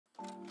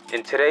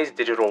In today's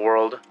digital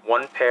world,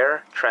 one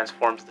pair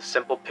transforms the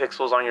simple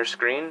pixels on your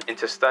screen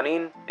into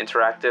stunning,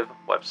 interactive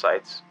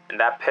websites. And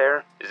that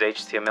pair is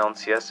HTML and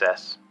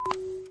CSS.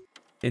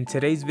 In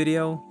today's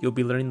video, you'll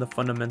be learning the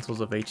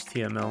fundamentals of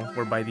HTML,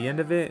 where by the end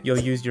of it, you'll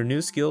use your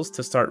new skills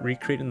to start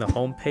recreating the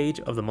home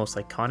page of the most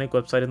iconic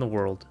website in the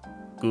world,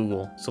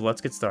 Google. So let's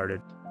get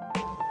started.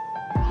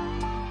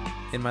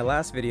 In my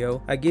last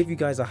video, I gave you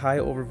guys a high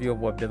overview of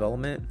web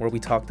development where we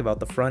talked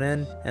about the front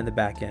end and the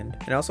back end.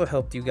 And I also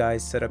helped you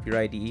guys set up your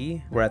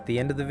IDE, where at the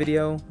end of the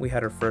video, we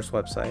had our first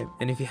website.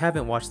 And if you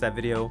haven't watched that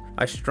video,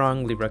 I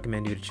strongly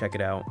recommend you to check it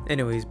out.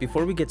 Anyways,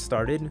 before we get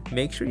started,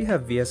 make sure you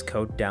have VS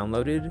Code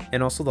downloaded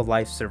and also the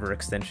live server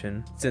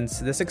extension, since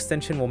this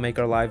extension will make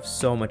our lives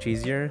so much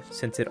easier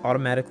since it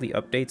automatically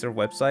updates our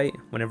website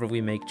whenever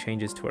we make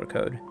changes to our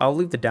code. I'll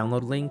leave the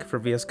download link for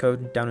VS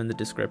Code down in the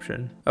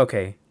description.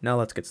 Okay, now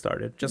let's get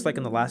started. Just like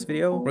in the last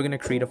video, we're gonna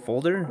create a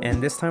folder,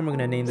 and this time we're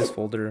gonna name this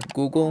folder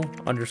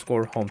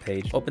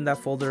Google_homepage. Open that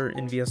folder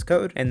in VS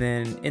Code, and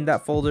then in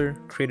that folder,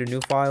 create a new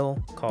file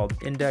called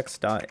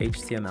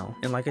index.html.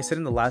 And like I said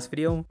in the last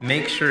video,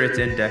 make sure it's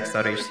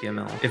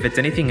index.html. If it's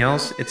anything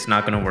else, it's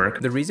not gonna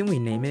work. The reason we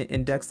name it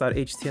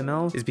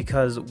index.html is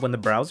because when the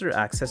browser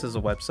accesses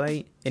a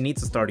website, it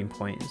needs a starting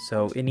point.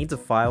 So it needs a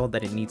file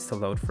that it needs to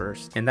load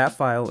first. And that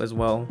file as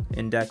well,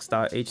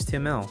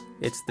 index.html.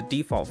 It's the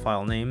default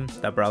file name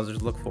that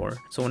browsers look for.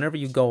 So whenever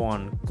you go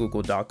on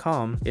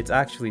google.com, it's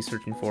actually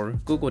searching for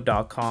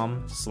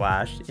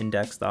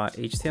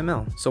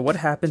google.com/index.html. So what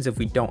happens if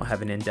we don't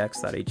have an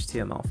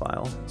index.html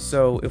file?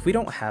 So if we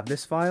don't have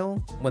this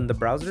file, when the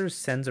browser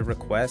sends a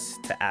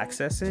request to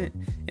access it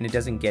and it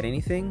doesn't get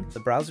anything, the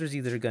browser is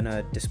either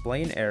gonna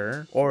display an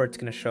error, or it's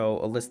gonna show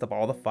a list of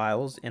all the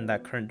files in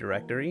that current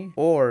directory,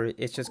 or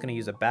it's just gonna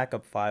use a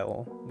backup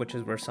file, which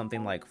is where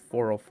something like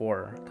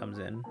 404 comes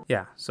in.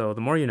 Yeah, so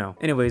the more you know.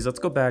 Anyways, let's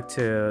go back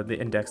to the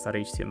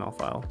index.html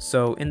file.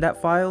 So in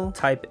that file,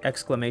 type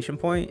exclamation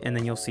point, and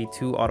then you'll see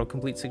two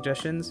autocomplete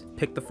suggestions.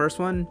 Pick the first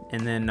one,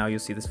 and then now you'll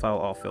see this file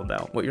all filled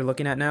out. What you're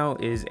looking at now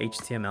is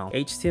HTML.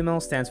 HTML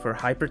stands for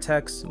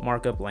Hypertext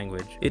Markup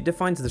Language. It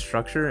defines the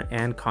structure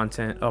and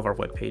content of our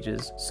web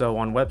pages. So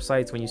on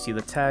websites, when you see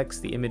the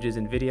text, the images,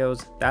 and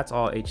videos, that's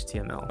all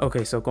HTML.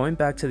 Okay, so going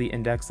back to the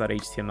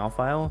index.html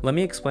file, let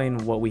me explain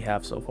what we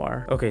have so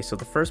far. Okay, so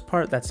the first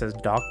part that says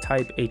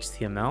doctype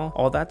HTML,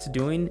 all that's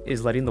doing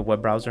is letting the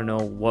web browser know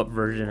what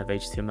version of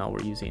HTML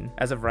we're using.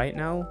 As of right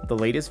now, the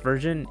latest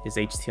version is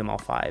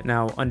HTML5.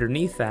 Now,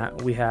 underneath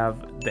that, we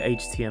have the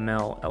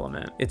HTML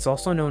element. It's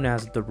also known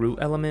as the root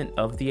element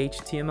of the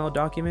HTML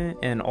document,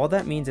 and all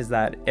that means is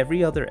that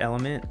every other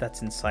element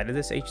that's inside of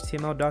this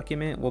HTML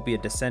document will be a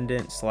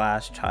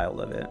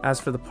descendant/child of it. As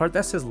for the part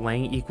that says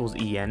lang equals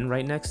en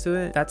right next to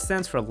it, that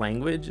stands for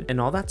language,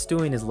 and all that's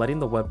doing is letting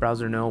the web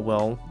browser know,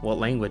 well, what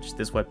language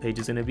this web page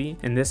is going to be.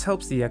 And this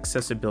helps the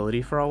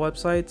accessibility for our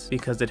websites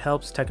because it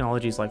helps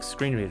technologies like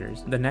screen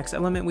readers. The next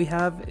element we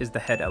have is the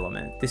head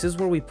element. This is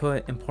where we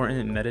put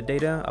important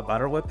metadata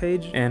about our web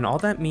page, and all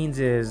that means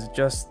is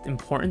just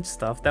important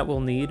stuff that we'll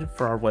need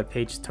for our web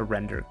page to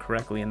render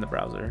correctly in the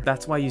browser.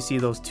 That's why you see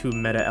those two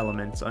meta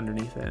elements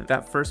underneath it.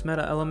 That first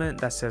meta element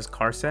that says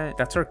charset,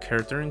 that's our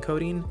character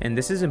encoding, and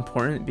this is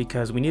important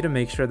because we need to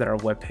make sure that our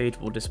web page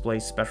will display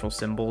special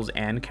symbols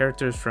and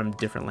characters from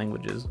different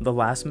languages. The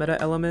last meta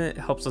element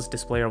helps us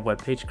display our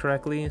web page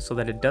correctly so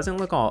that it doesn't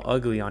look all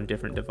ugly on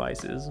different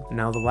devices.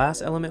 Now the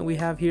last element we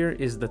have here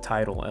is the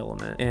title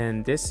element,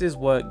 and this is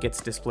what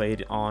gets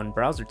displayed on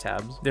browser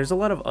tabs. There's a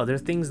lot of other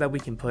things that we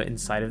can put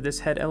inside of this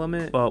head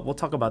element, but we'll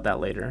talk about that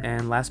later.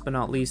 And last but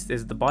not least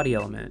is the body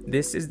element.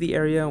 This is the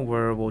area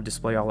where we'll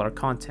display all our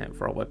content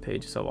for our web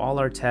page. So all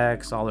our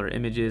text, all our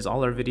images,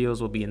 all our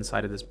videos will be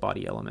inside of this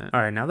body element.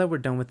 All right, now that we're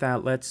done with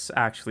that, let's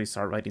actually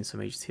start writing some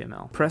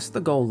HTML. Press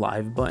the Go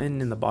Live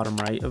button in the bottom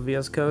right of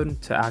VS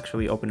Code to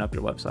actually open up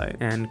your website.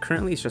 And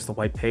currently it's just a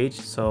white page,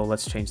 so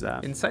let's change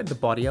that. Inside the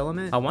body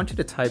element, I want you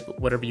to type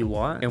whatever you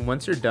want, and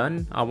once you're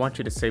done, I want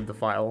you to save the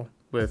file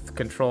with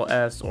Control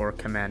S or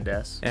Command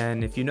S.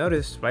 And if you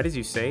notice, right as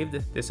you saved,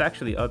 this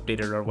actually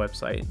updated our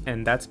website,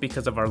 and that's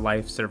because of our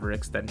live server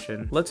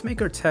extension. Let's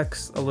make our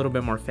text a little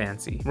bit more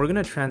fancy. We're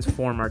gonna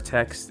transform our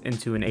text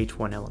into an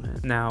H1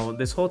 element. Now,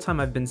 this whole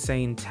time I've been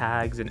saying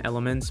tags and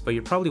elements, but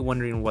you're probably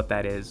wondering what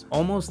that is.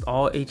 Almost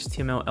all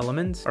HTML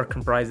elements are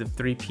comprised of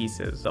three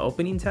pieces: the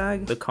opening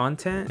tag, the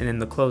content, and then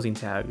the closing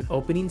tag.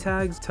 Opening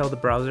tags tell the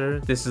browser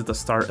this is the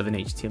start of an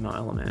HTML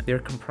element. They're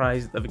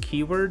comprised of a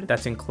keyword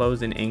that's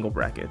enclosed in angle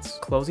brackets.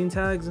 Closing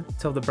tags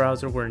tell the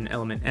browser where an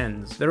element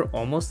ends. They're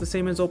almost the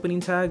same as opening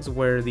tags,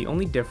 where the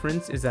only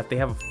difference is that they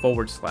have a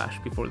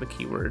 / before the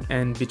keyword.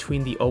 And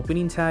between the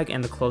opening tag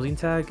and the closing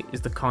tag is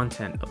the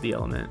content of the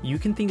element. You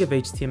can think of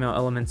HTML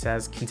elements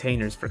as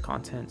containers for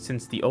content,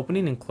 since the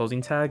opening and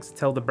closing tags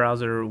tell the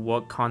browser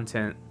what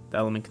content the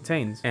element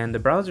contains, and the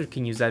browser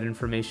can use that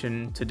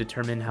information to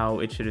determine how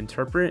it should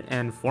interpret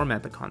and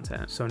format the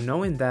content. So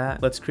knowing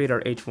that, let's create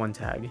our h1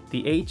 tag.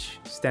 The H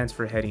stands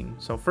for heading.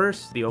 So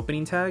first, the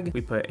opening tag,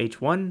 we put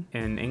h1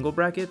 in angle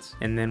brackets,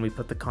 and then we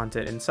put the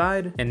content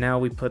inside, and now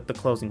we put the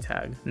closing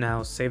tag.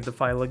 Now save the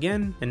file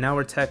again, and now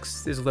our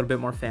text is a little bit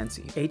more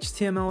fancy.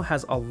 HTML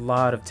has a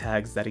lot of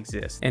tags that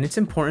exist, and it's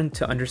important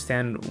to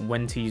understand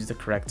when to use the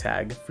correct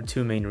tag for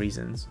two main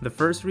reasons. The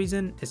first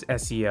reason is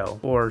SEO,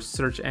 or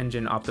search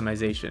engine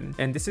optimization,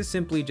 and this is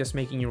simply just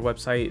making your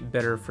website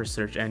better for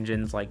search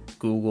engines like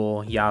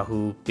Google,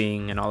 Yahoo,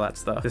 Bing, and all that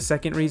stuff. The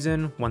second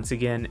reason, once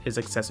again, is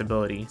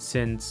accessibility,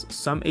 since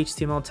some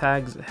HTML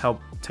tags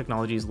help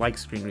technologies like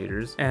screen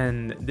readers,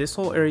 and this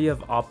whole area of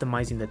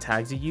optimizing the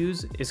tags you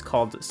use is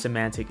called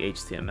Semantic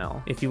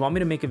HTML. If you want me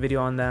to make a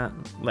video on that,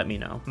 let me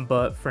know.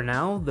 But for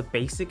now, the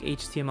basic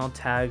HTML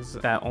tags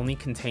that only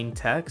contain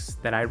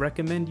text that I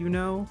recommend you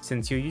know,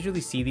 since you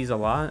usually see these a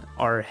lot,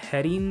 are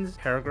headings,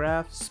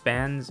 paragraphs,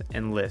 spans,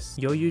 and lists.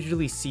 You'll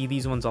usually see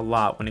these ones a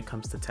lot when it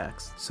comes to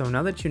text. So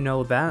now that you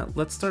know that,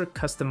 let's start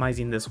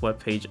customizing this web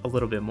page a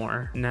little bit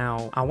more.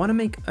 Now, I want to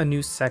make a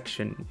new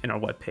section in our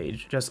web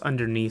page just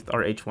underneath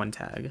our h1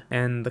 tag.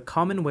 And the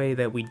common way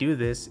that we do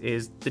this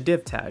is the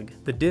div tag.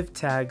 The div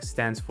tag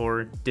stands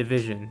for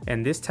division,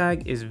 and this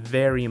tag is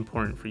very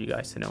important for you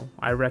guys to know.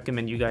 I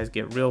recommend you guys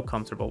get real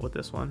comfortable with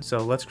this one. So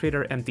let's create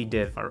our empty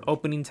div, our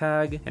opening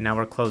tag, and now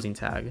our closing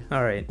tag.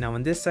 All right, now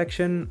in this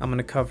section, I'm going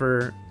to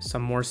cover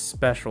some more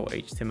special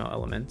HTML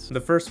elements.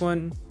 The first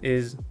one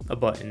is a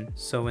button.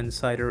 So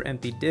inside our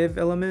empty div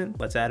element,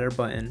 let's add our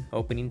button.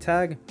 Opening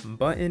tag,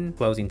 button,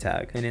 closing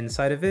tag. And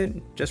inside of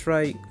it, just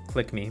write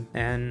click me.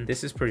 And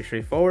this is pretty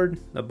straightforward.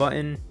 The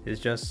button is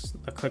just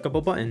a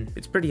clickable button.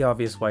 It's pretty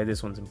obvious why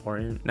this one's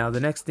important. Now the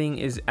next thing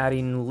is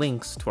adding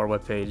links to our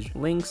web page.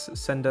 Links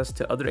send us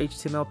to other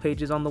HTML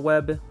pages on the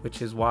web,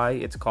 which is why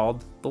it's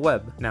called the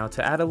web. Now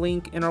to add a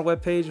link in our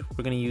web page,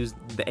 we're going to use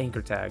the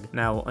anchor tag.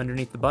 Now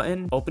underneath the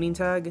button, opening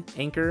tag,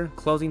 anchor,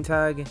 closing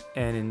tag,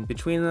 and in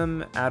between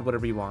them, add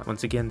whatever you want.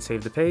 Once again,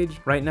 save the page.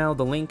 Right now,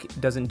 the link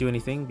doesn't do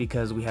anything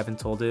because we haven't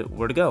told it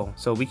where to go.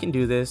 So we can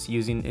do this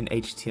using an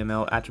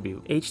HTML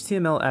attribute.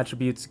 HTML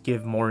attributes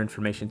give more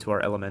information to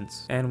our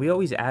elements, and we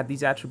always add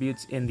these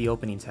attributes in the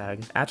opening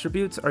tag.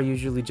 Attributes are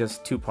usually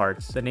just two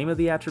parts, the name of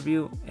the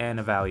attribute and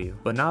a value,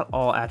 but not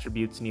all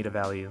attributes need a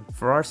value.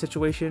 For our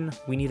situation,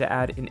 we need to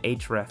add an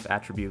href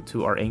attribute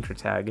to our anchor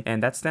tag,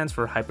 and that stands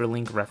for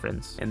hyperlink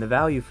reference, and the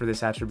value for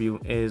this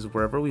attribute is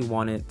wherever we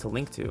want it to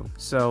link to.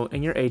 So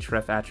in your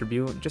href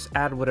attribute, just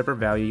add whatever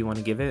value you want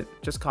to give it,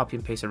 just copy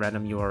and paste a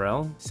random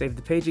URL, save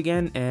the page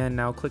again, and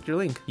now click your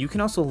link. You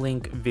can also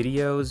link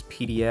videos,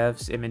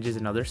 PDFs, images,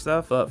 and other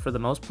stuff, but for the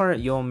most part,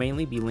 you'll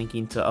mainly be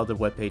linking to other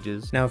web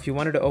pages. Now, if you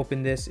wanted to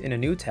open this in a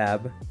new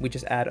tab, we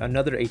just add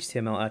another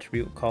HTML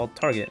attribute called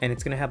target, and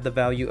it's going to have the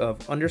value of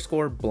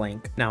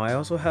 _blank. Now, I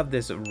also have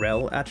this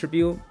rel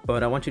attribute,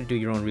 but I want you to do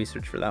your own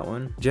research for that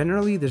one.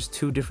 Generally, there's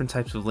two different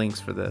types of links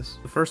for this.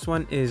 The first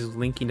one is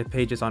linking to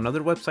pages on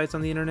other websites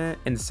on the internet,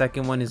 and the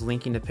second one is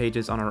linking to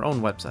pages on our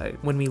own website.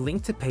 When we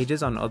link to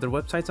pages on other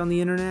websites on the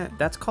internet,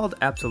 that's called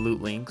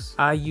absolute links.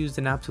 I used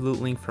an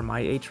absolute link for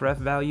my href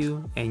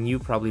value, and you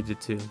probably did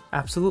too.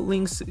 Absolute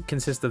links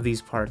consist of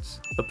these parts: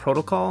 the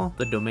protocol,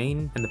 the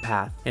domain, and the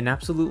path. An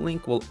absolute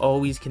link will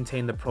always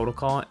contain the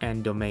protocol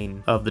and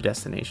domain of the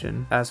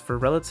destination. As for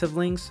relative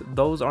links,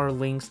 those are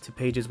links to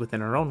pages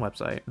within our own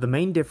website. The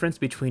main difference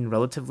between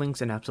relative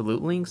links and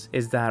absolute links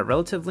is that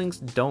relative links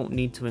don't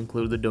need to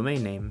include the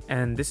domain name,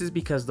 and this is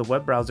because the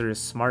web browser is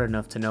smart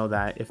enough to know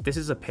that if this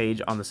is a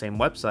page on the same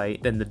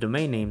website, then the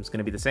domain name is going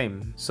to be the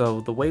same.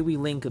 So the way we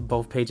link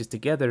both pages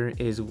together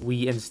is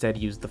we instead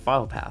use the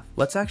file path.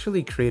 Let's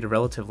actually create a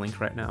relative link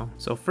right now.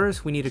 So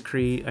first we need to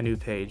create a new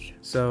page.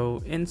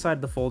 So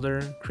inside the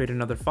folder, create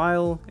another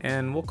file,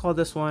 and we'll call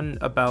this one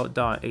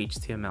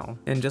about.html.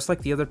 And just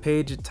like the other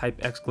page,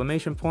 type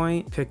exclamation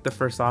point, pick the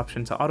first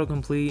option to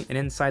autocomplete, and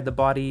inside the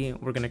body,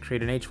 we're going to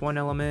create an h1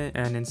 element,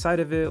 and inside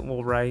of it,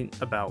 we'll write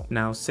about.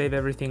 Now save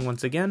everything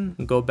once again,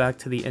 go back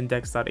to the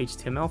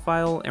index.html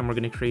file, and we're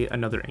going to create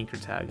another anchor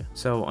tag.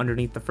 So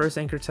underneath the first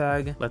anchor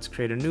tag, let's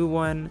create a new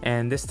one,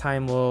 and this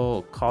time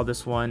we'll call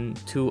this one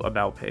to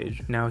about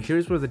page. Now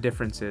here's where the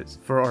difference is.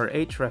 For our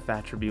href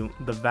attribute,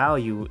 the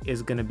value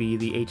is going to be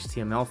the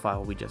HTML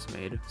file we just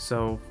made.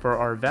 So for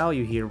our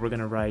value here, we're going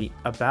to write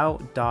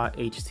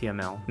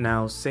about.html.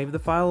 Now save the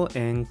file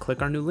and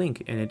click our new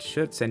link, and it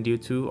should send you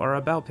to our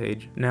about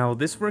page. Now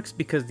this works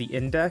because the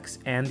index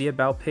and the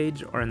about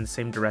page are in the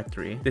same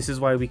directory. This is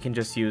why we can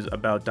just use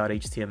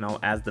about.html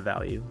as the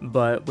value.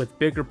 But with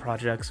bigger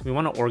projects, we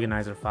want to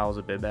organize our files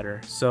a bit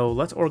better. So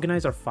let's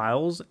organize our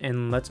files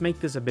and let's make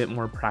this a bit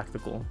more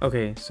practical.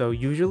 Okay, so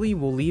usually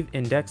we'll leave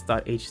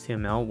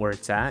index.html where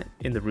it's at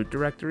in the root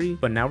directory,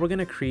 but now we're going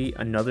to create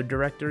another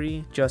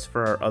directory just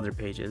for our other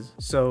pages.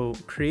 So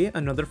create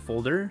another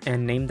folder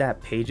and name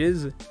that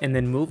pages, and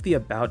then move the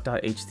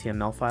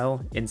about.html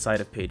file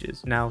inside of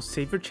pages. Now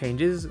save your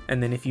changes,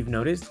 and then if you've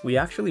noticed, we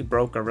actually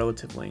broke our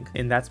relative link,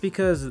 and that's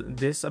because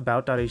this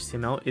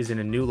about.html is in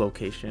a new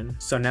location.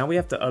 So now now we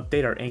have to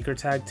update our anchor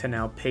tag to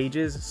now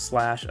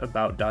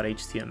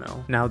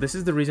pages/about.html. Now this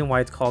is the reason why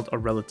it's called a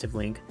relative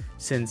link,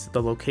 since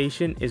the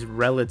location is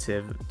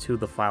relative to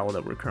the file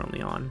that we're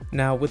currently on.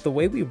 Now with the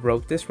way we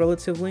wrote this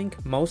relative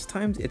link, most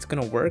times it's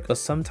gonna work, but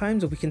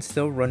sometimes we can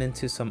still run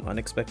into some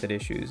unexpected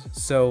issues.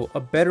 So a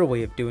better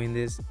way of doing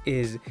this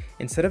is,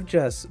 instead of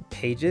just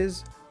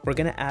pages, we're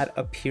gonna add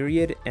a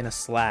period and a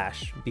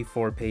slash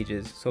before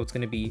pages. So it's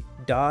gonna be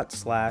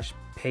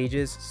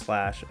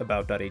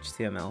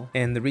 ./pages/about.html.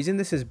 And the reason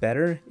this is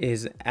better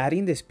is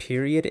adding this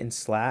period and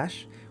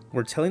slash,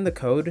 we're telling the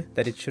code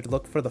that it should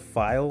look for the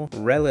file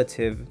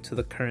relative to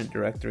the current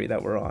directory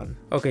that we're on.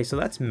 Okay, so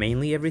that's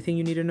mainly everything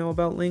you need to know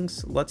about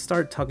links. Let's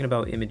start talking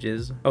about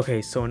images.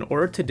 Okay, so in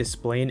order to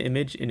display an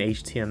image in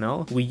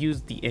HTML, we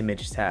use the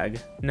image tag.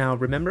 Now,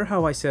 remember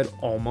how I said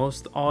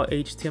almost all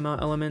HTML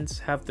elements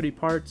have 3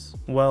 parts?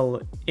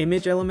 Well,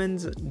 image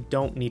elements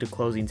don't need a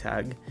closing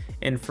tag.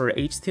 And for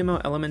HTML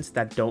elements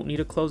that don't need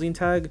a closing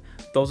tag,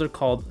 those are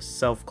called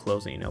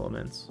self-closing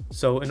elements.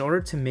 So in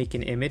order to make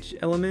an image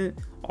element,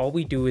 all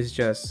we do is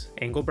just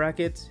angle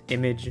brackets,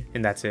 image,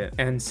 and that's it.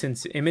 And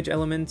since image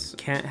elements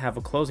can't have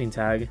a closing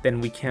tag,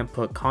 then we can't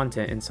put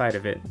content inside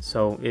of it,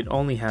 so it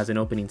only has an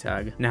opening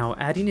tag. Now,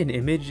 adding an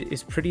image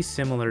is pretty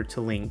similar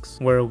to links,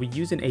 where we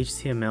use an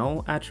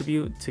HTML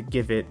attribute to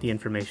give it the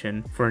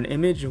information. For an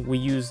image, we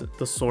use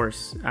the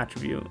source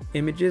attribute.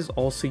 Images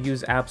also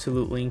use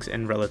absolute links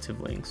and relative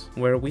links,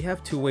 where we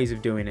have 2 ways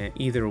of doing it.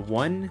 Either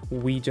 1,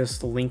 we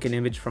just link an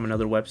image from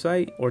another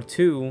website, or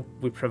 2,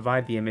 we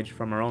provide the image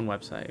from our own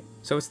website.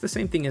 So it's the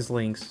same thing as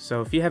links.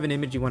 So if you have an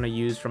image you want to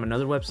use from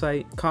another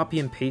website, copy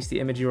and paste the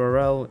image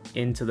URL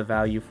into the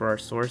value for our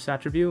source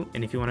attribute.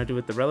 And if you want to do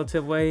it the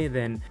relative way,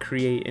 then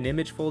create an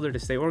image folder to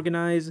stay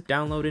organized,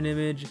 download an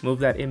image, move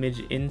that image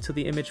into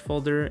the image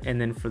folder,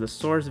 and then for the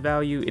source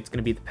value, it's going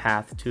to be the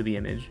path to the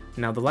image.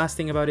 Now the last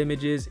thing about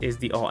images is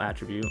the alt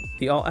attribute.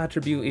 The alt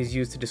attribute is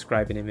used to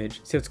describe an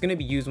image. So it's going to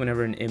be used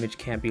whenever an image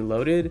can't be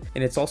loaded,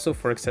 and it's also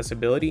for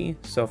accessibility.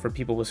 So for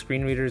people with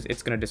screen readers,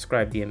 it's going to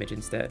describe the image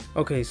instead.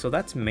 Okay, so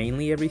that's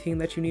mainly everything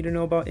that you need to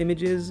know about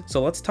images.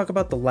 So let's talk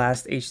about the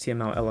last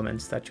HTML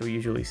elements that you'll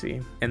usually see.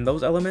 And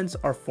those elements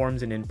are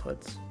forms and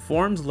inputs.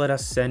 Forms let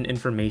us send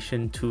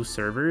information to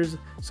servers,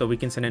 so we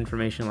can send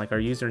information like our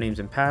usernames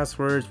and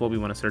passwords, what we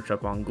want to search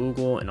up on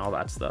Google, and all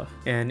that stuff.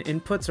 And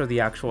inputs are the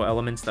actual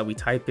elements that we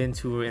type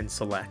into and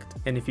select.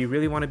 And if you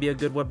really want to be a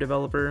good web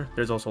developer,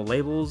 there's also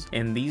labels,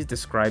 and these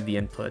describe the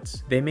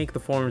inputs. They make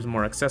the forms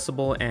more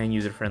accessible and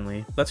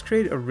user-friendly. Let's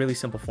create a really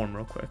simple form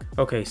real quick.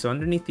 Okay, so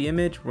underneath the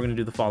image, we're going to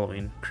do the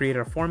following. Create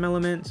our form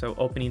element, so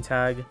opening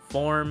tag,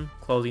 form,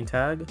 closing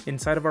tag.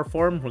 Inside of our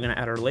form, we're going to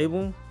add our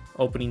label,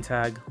 opening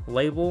tag,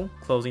 label,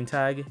 closing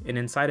tag, and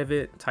inside of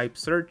it, type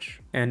search.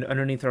 And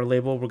underneath our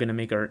label, we're going to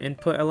make our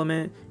input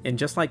element. And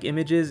just like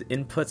images,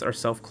 inputs are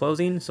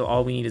self-closing, so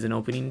all we need is an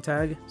opening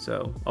tag.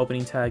 So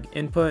opening tag,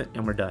 input,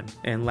 and we're done.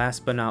 And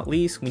last but not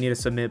least, we need a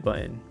submit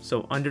button.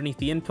 So underneath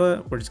the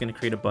input, we're just going to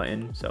create a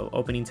button. So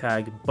opening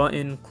tag,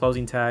 button,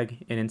 closing tag,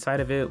 and inside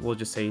of it, we'll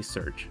just say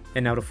search.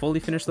 And now to fully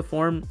finish the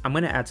form, I'm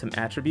going to add some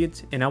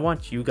attributes, and I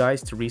want you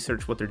guys to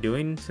research what they're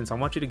doing, since I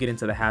want you to get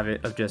into the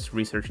habit of just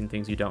researching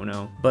things you don't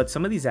know. But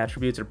some of these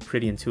attributes are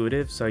pretty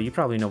intuitive, so you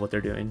probably know what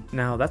they're doing.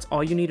 Now, that's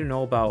all you need to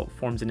know about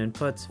forms and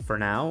inputs for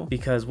now,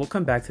 because we'll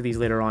come back to these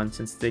later on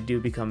since they do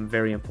become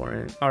very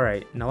important.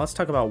 Alright, now let's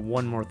talk about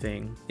one more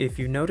thing. If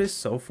you notice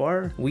so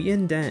far, we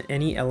indent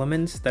any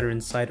elements that are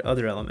inside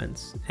other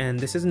elements, and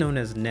this is known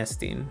as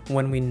nesting.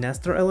 When we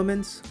nest our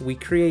elements, we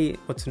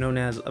create what's known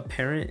as a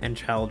parent and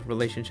child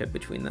relationship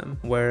between them,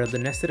 where the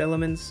nested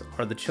elements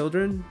are the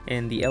children,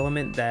 and the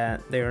element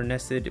that they are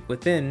nested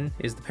within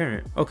is the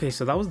parent. Okay,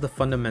 so that was the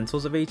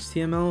fundamentals of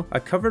HTML. I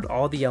covered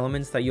all the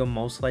elements that you'll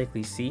most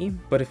likely see,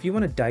 but if you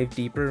want to dive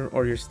deeper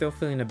or you're still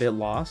feeling a bit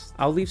lost,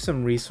 I'll leave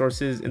some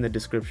resources in the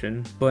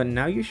description. But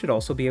now you should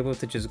also be able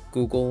to just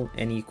Google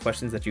any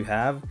questions that you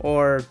have,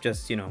 or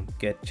just,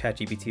 get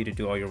ChatGPT to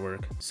do all your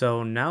work.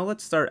 So now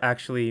let's start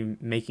actually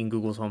making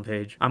Google's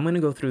homepage. I'm going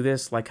to go through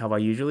this like how I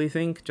usually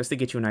think, just to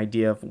get you an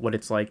idea of what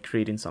it's like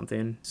creating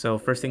something. So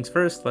first things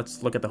first,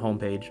 let's look at the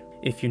homepage.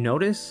 If you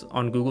notice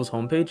on Google's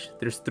homepage,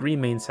 there's 3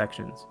 main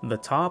sections: the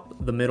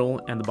top, the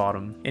middle, and the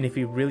bottom. And if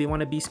you really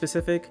want to be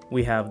specific,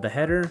 we have the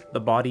header, the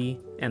body,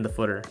 and the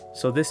footer.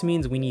 So this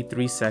means we need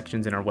 3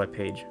 sections in our web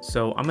page.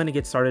 So I'm going to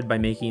get started by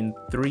making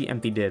 3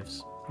 empty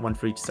divs, one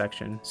for each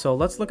section. So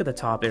let's look at the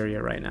top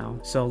area right now.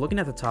 So looking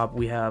at the top,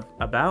 we have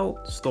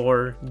about,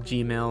 store,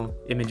 Gmail,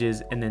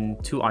 images, and then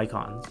 2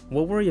 icons.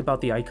 We'll worry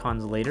about the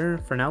icons later.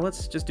 For now,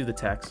 let's just do the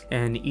text.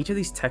 And each of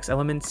these text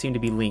elements seem to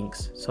be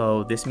links.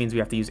 So this means we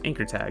have to use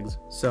anchor tags.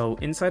 So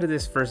inside of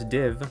this first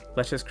div,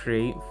 let's just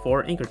create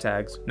 4 anchor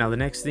tags. Now the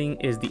next thing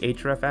is the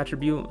href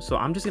attribute. So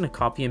I'm just going to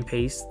copy and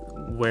paste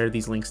where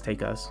these links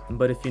take us.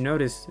 But if you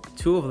notice,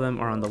 2 of them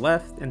are on the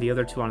left and the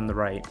other 2 on the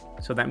right.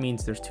 so that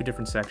means there's two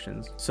different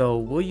sections. So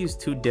we'll use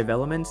two div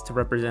elements to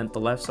represent the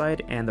left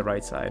side and the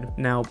right side.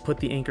 Now put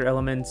the anchor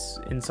elements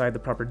inside the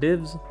proper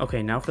divs.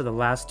 Okay, now for the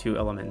last two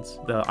elements,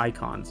 the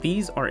icons.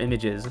 These are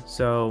images,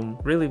 so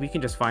really we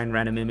can just find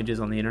random images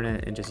on the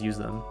internet and just use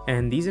them.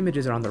 And these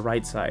images are on the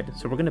right side,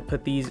 so we're going to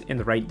put these in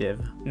the right div.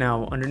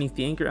 Now underneath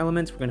the anchor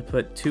elements, we're going to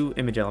put two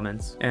image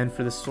elements. And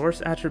for the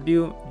source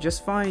attribute,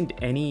 just find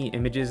any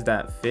images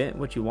that fit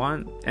what you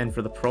want. And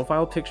for the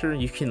profile picture,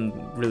 you can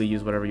really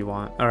use whatever you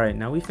want. Alright,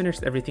 now we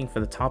finished everything for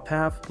the top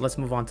half. Let's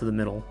move on to the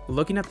middle.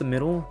 Looking at the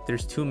middle,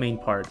 there's two main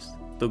parts,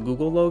 the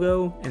Google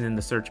logo and then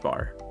the search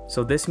bar.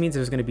 So this means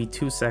there's going to be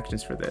two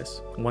sections for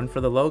this, one for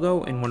the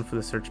logo and one for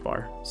the search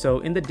bar.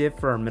 So in the div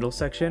for our middle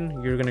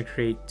section, you're going to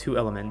create two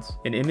elements,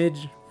 an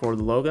image for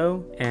the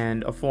logo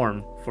and a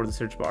form for the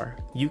search bar.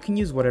 You can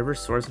use whatever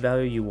source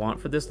value you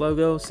want for this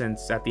logo,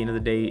 since at the end of the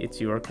day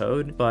it's your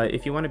code, but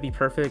if you want to be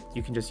perfect,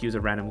 you can just use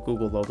a random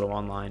Google logo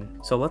online.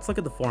 So let's look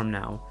at the form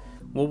now.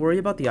 We'll worry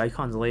about the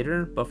icons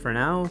later, but for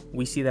now,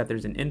 we see that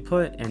there's an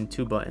input and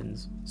two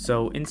buttons.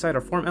 So inside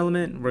our form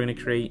element, we're going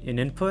to create an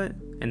input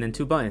and then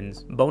two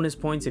buttons. Bonus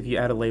points if you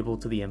add a label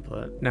to the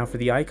input. Now for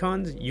the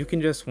icons, you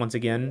can just once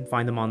again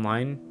find them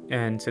online,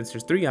 and since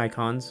there's three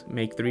icons,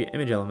 make three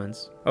image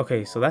elements.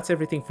 Okay, so that's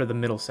everything for the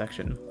middle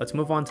section. Let's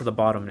move on to the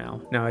bottom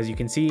now. Now as you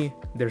can see,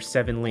 there's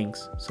 7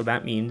 links, so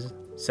that means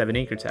 7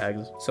 anchor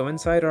tags. So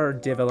inside our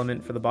div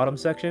element for the bottom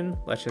section,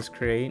 let's just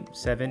create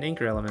 7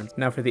 anchor elements.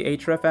 Now for the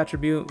href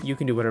attribute, you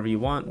can do whatever you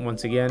want.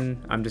 Once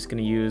again, I'm just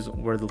going to use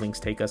where the links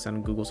take us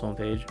on Google's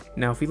homepage.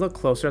 Now if we look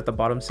closer at the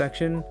bottom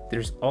section,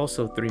 there's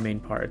also 3 main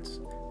parts,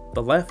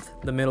 the left,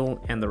 the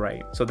middle, and the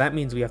right. So that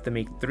means we have to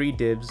make 3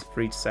 divs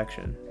for each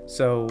section.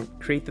 So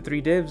create the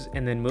 3 divs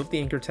and then move the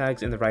anchor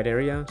tags in the right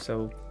area.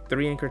 So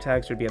 3 anchor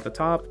tags should be at the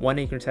top, 1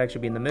 anchor tag should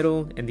be in the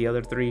middle, and the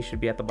other 3 should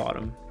be at the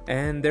bottom.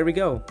 And there we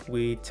go.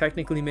 We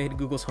technically made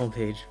Google's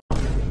homepage.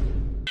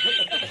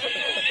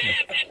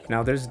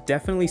 Now there's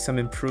definitely some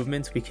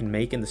improvements we can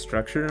make in the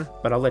structure,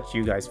 but I'll let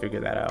you guys figure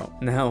that out.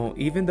 Now,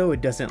 even though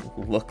it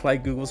doesn't look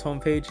like Google's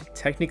homepage,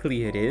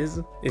 technically it is.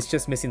 It's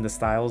just missing the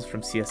styles from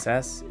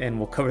CSS, and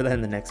we'll cover that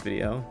in the next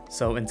video.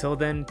 So until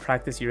then,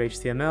 practice your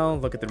HTML,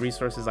 look at the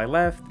resources I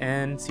left,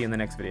 and see you in the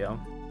next video.